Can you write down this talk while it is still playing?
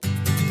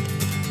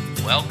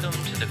Welcome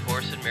to the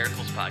Course in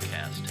Miracles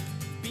podcast.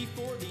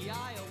 Before the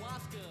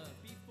ayahuasca,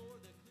 before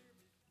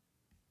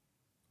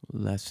the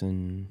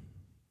Lesson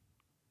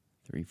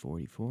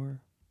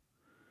 344.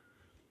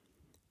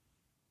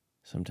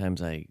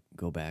 Sometimes I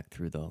go back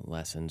through the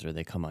lessons or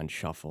they come on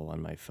shuffle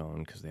on my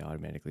phone because they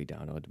automatically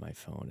download to my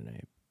phone,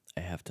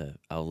 and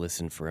I'll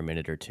listen for a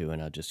minute or two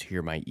and I'll just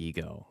hear my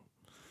ego.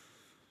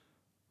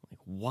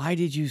 Like, why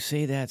did you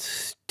say that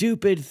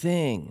stupid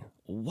thing?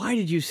 Why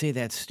did you say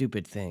that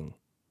stupid thing?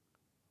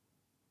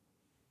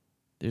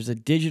 There's a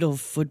digital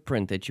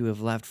footprint that you have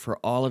left for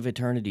all of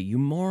eternity. You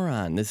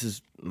moron. This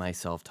is my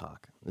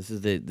self-talk. This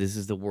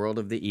is the world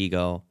of the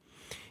ego.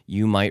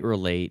 You might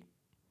relate.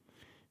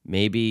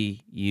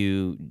 Maybe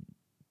you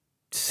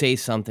say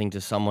something to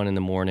someone in the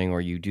morning,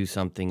 or you do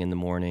something in the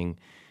morning,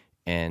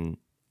 and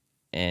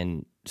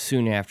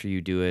soon after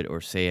you do it or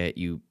say it,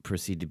 you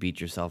proceed to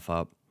beat yourself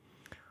up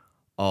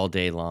all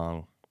day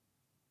long.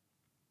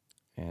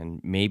 And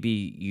maybe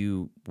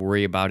you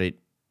worry about it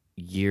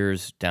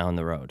years down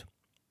the road.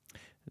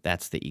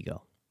 That's the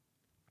ego.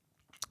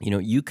 You know,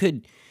 you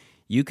could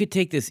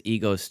take this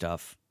ego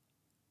stuff,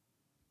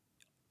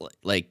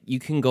 like, you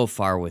can go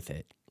far with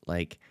it.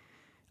 Like,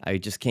 I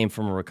just came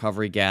from a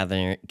recovery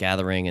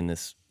gathering, and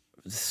this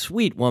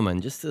sweet woman,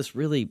 just this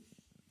really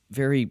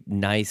very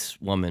nice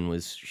woman,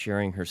 was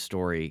sharing her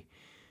story.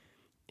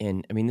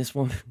 And I mean, this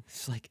woman,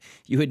 it's like,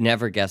 you would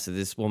never guess that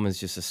this woman's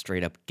just a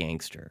straight up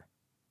gangster.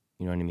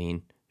 You know what I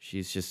mean?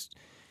 She's just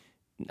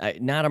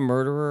not a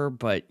murderer,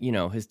 but, you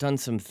know, has done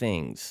some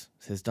things.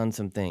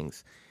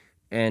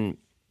 And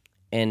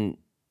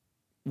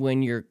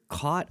when you're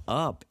caught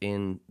up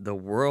in the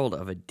world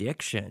of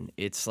addiction,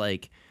 it's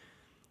like,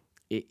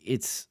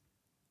 it's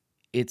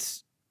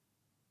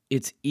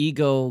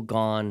ego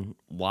gone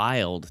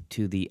wild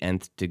to the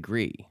nth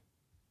degree,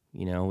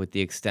 you know, with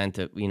the extent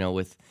of, you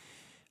know,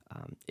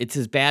 it's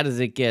as bad as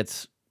it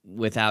gets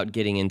without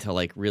getting into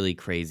like really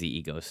crazy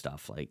ego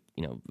stuff, like,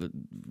 you know,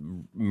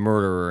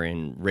 murder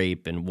and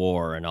rape and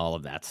war and all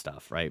of that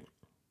stuff, right?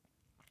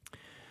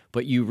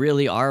 But you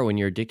really are, when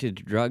you're addicted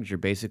to drugs, you're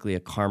basically a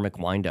karmic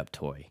wind-up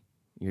toy.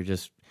 You're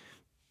just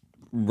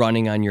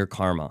running on your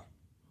karma,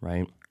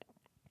 right?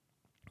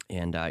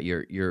 And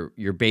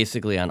you're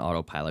basically on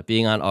autopilot.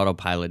 Being on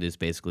autopilot is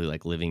basically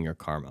like living your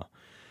karma.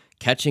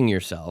 Catching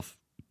yourself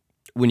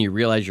when you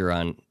realize you're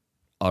on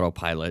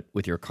autopilot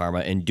with your karma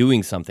and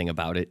doing something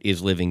about it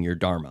is living your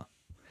dharma.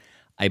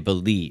 I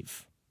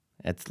believe.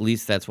 At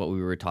least that's what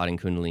we were taught in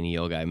Kundalini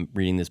Yoga. I'm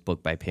reading this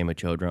book by Pema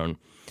Chodron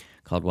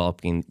called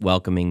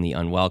Welcoming the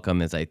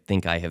Unwelcome, as I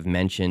think I have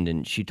mentioned,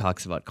 and she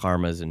talks about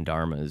karmas and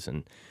dharmas.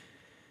 And,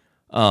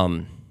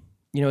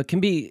 you know, it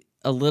can be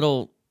a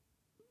little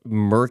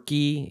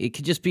murky. It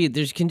could just be,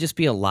 there can just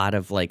be a lot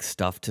of like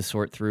stuff to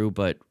sort through,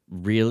 but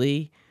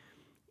really,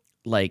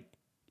 like,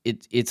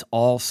 it's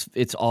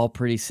all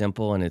pretty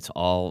simple, and it's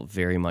all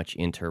very much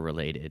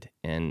interrelated.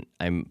 And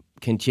I'm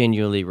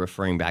continually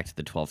referring back to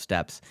the 12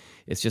 steps.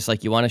 It's just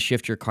like, you want to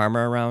shift your karma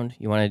around.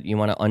 You want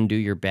to undo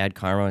your bad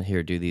karma.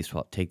 Here,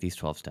 take these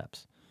 12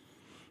 steps.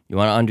 You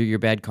want to undo your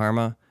bad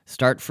karma?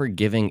 Start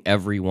forgiving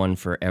everyone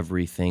for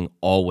everything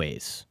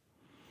always.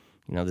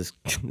 You know,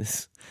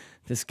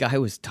 this guy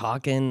was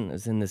talking. I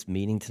was in this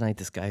meeting tonight.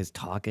 This guy is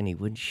talking. He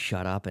wouldn't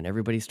shut up, and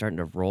everybody's starting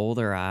to roll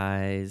their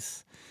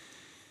eyes.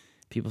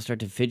 People start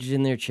to fidget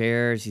in their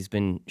chairs. He's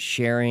been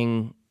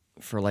sharing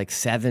for like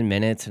 7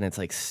 minutes, and it's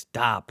like,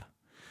 stop.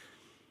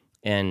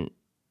 And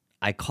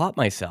I caught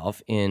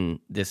myself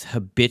in this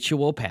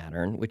habitual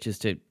pattern, which is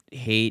to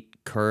hate,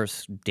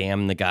 curse,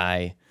 damn the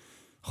guy,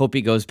 hope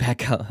he goes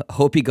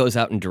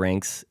out and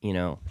drinks. You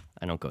know,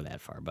 I don't go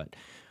that far, but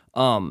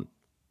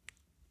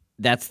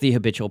that's the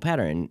habitual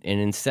pattern. And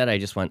instead I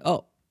just went,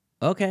 oh,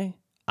 okay,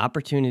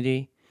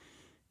 opportunity.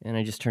 And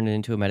I just turned it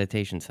into a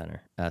meditation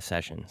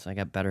session. So I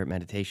got better at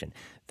meditation.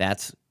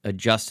 That's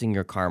adjusting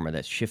your karma.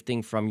 That's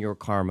shifting from your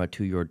karma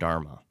to your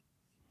dharma.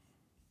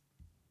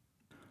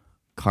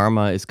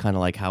 Karma is kind of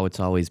like how it's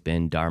always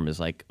been. Dharma is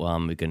like, well,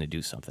 I'm going to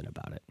do something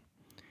about it.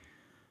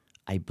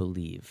 I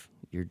believe.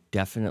 You're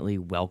definitely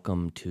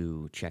welcome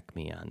to check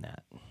me on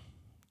that.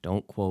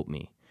 Don't quote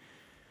me.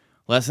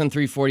 Lesson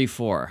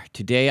 344.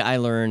 Today I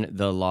learned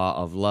the law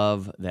of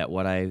love, that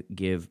what I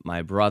give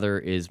my brother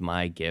is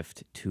my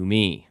gift to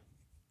me.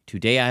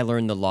 Today I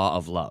learned the law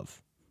of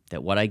love,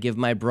 that what I give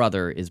my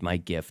brother is my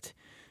gift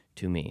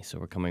to me. So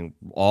we're coming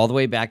all the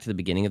way back to the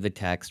beginning of the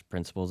text,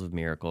 Principles of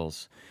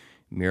Miracles.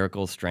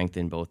 Miracles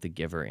strengthen both the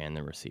giver and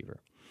the receiver.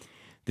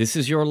 This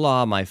is your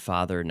law, my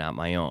Father, not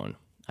my own.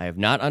 I have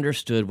not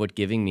understood what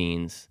giving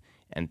means,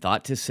 and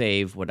thought to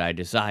save what I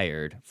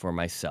desired for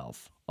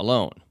myself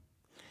alone.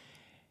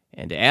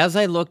 And as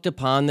I looked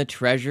upon the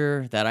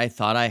treasure that I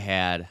thought I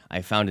had,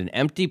 I found an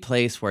empty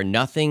place where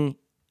nothing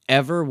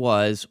ever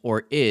was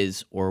or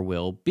is or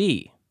will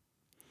be.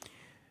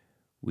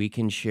 Who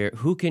can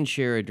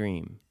share a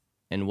dream?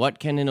 And what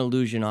can an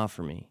illusion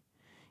offer me?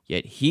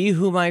 Yet he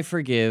whom I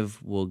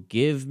forgive will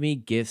give me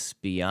gifts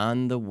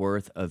beyond the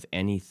worth of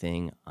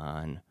anything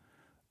on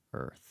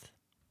earth.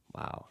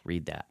 Wow,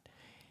 read that.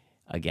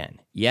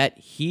 Again, yet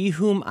he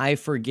whom I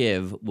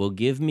forgive will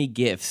give me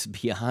gifts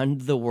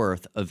beyond the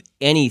worth of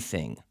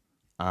anything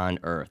on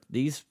earth.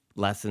 These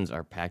lessons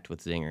are packed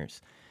with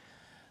zingers.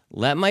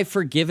 Let my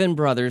forgiven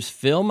brothers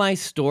fill my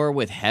store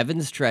with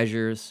heaven's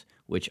treasures,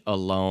 which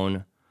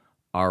alone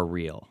are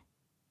real.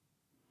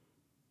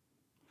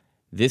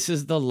 This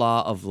is the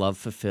law of love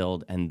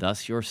fulfilled, and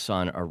thus your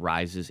son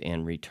arises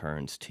and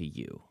returns to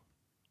you.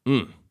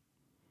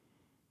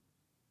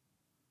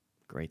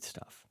 Great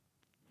stuff.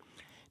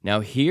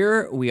 Now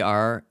here we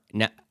are,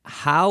 now,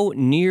 how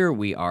near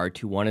we are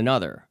to one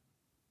another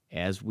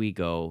as we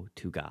go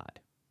to God.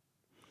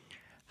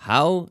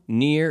 How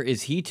near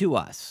is he to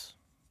us?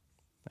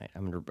 Right,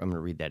 I'm gonna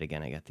read that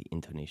again. I got the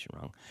intonation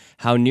wrong.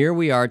 How near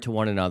we are to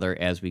one another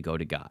as we go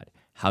to God.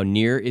 How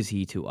near is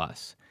he to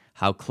us?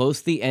 How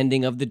close the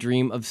ending of the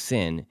dream of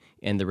sin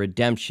and the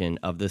redemption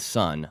of the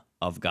Son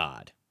of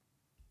God.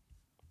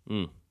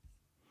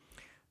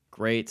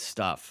 Great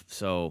stuff.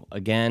 So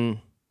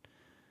again,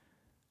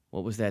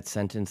 what was that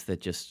sentence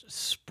that just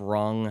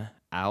sprung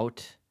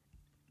out?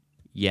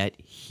 Yet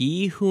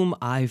he whom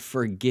I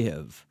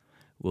forgive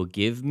will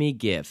give me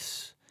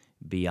gifts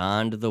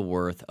beyond the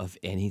worth of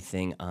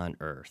anything on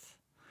earth.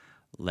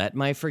 Let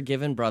my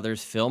forgiven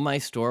brothers fill my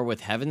store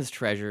with heaven's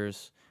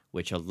treasures,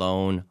 which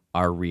alone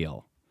are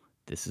real.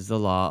 This is the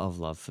law of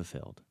love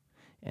fulfilled.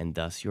 And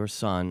thus your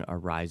son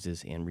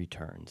arises and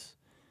returns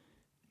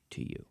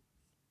to you.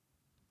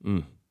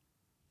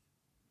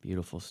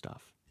 Beautiful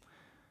stuff.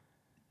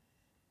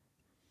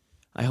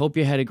 I hope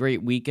you had a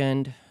great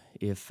weekend,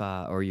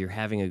 or you're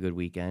having a good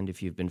weekend.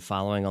 If you've been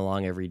following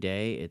along every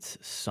day, it's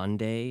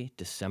Sunday,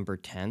 December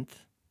 10th,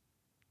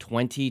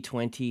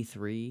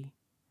 2023,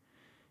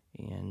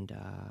 and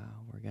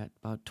we got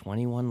about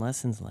 21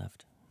 lessons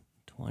left,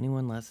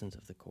 21 lessons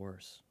of the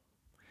course.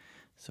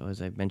 So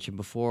as I've mentioned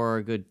before,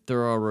 a good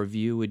thorough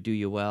review would do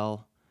you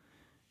well.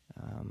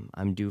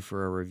 I'm due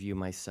for a review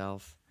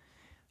myself.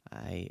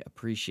 I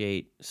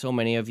appreciate so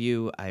many of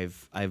you.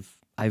 I've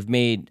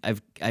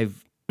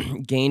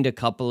gained a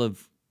couple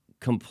of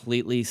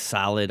completely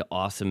solid,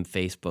 awesome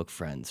Facebook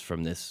friends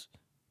from this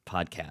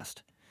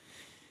podcast.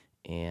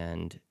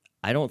 And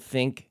I don't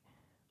think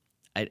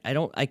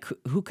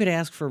who could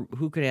ask for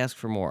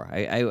more?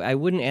 I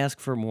wouldn't ask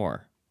for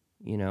more,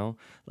 you know?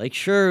 Like,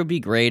 sure, it would be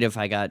great if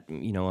I got,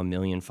 1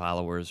 million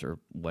followers or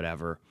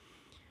whatever.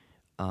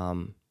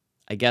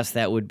 I guess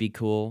that would be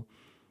cool,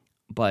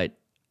 but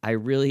I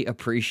really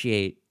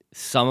appreciate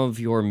some of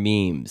your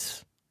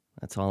memes.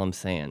 That's all I'm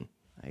saying.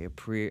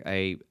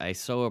 I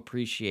so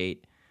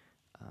appreciate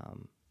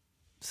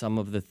some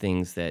of the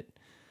things that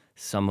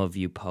some of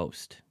you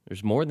post.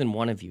 There's more than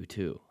one of you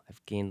too.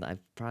 I've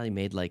probably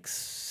made like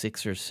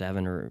 6 or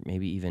 7 or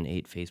maybe even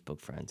 8 Facebook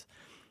friends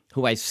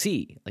who I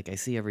see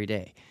every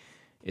day.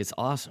 It's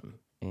awesome.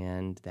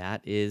 And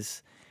that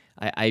is,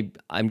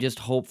 I'm just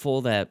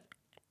hopeful that,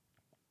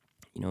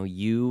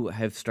 you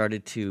have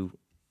started to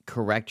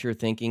correct your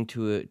thinking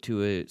to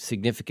a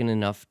significant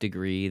enough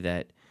degree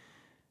that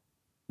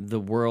the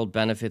world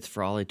benefits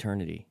for all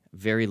eternity,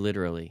 very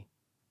literally.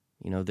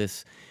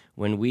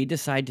 When we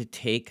decide to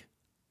take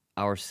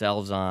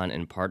ourselves on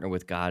and partner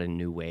with God in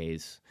new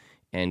ways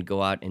and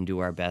go out and do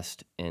our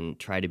best and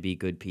try to be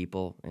good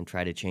people and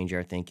try to change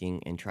our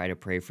thinking and try to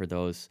pray for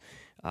those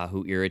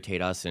who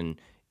irritate us and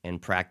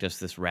practice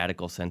this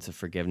radical sense of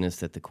forgiveness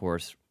that the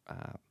Course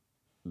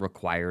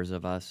requires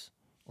of us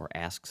or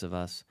asks of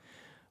us,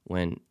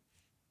 when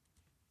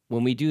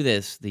we do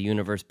this, the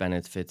universe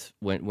benefits.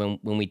 When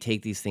we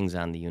take these things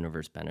on, the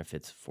universe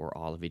benefits for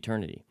all of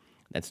eternity.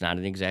 That's not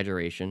an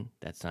exaggeration.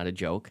 That's not a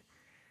joke.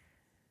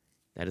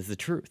 That is the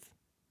truth.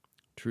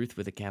 Truth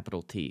with a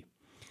capital T.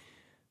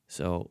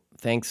 So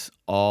thanks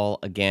all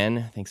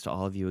again. Thanks to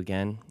all of you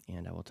again.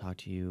 And I will talk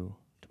to you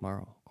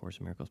tomorrow. Course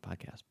in Miracles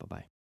podcast.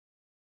 Bye-bye.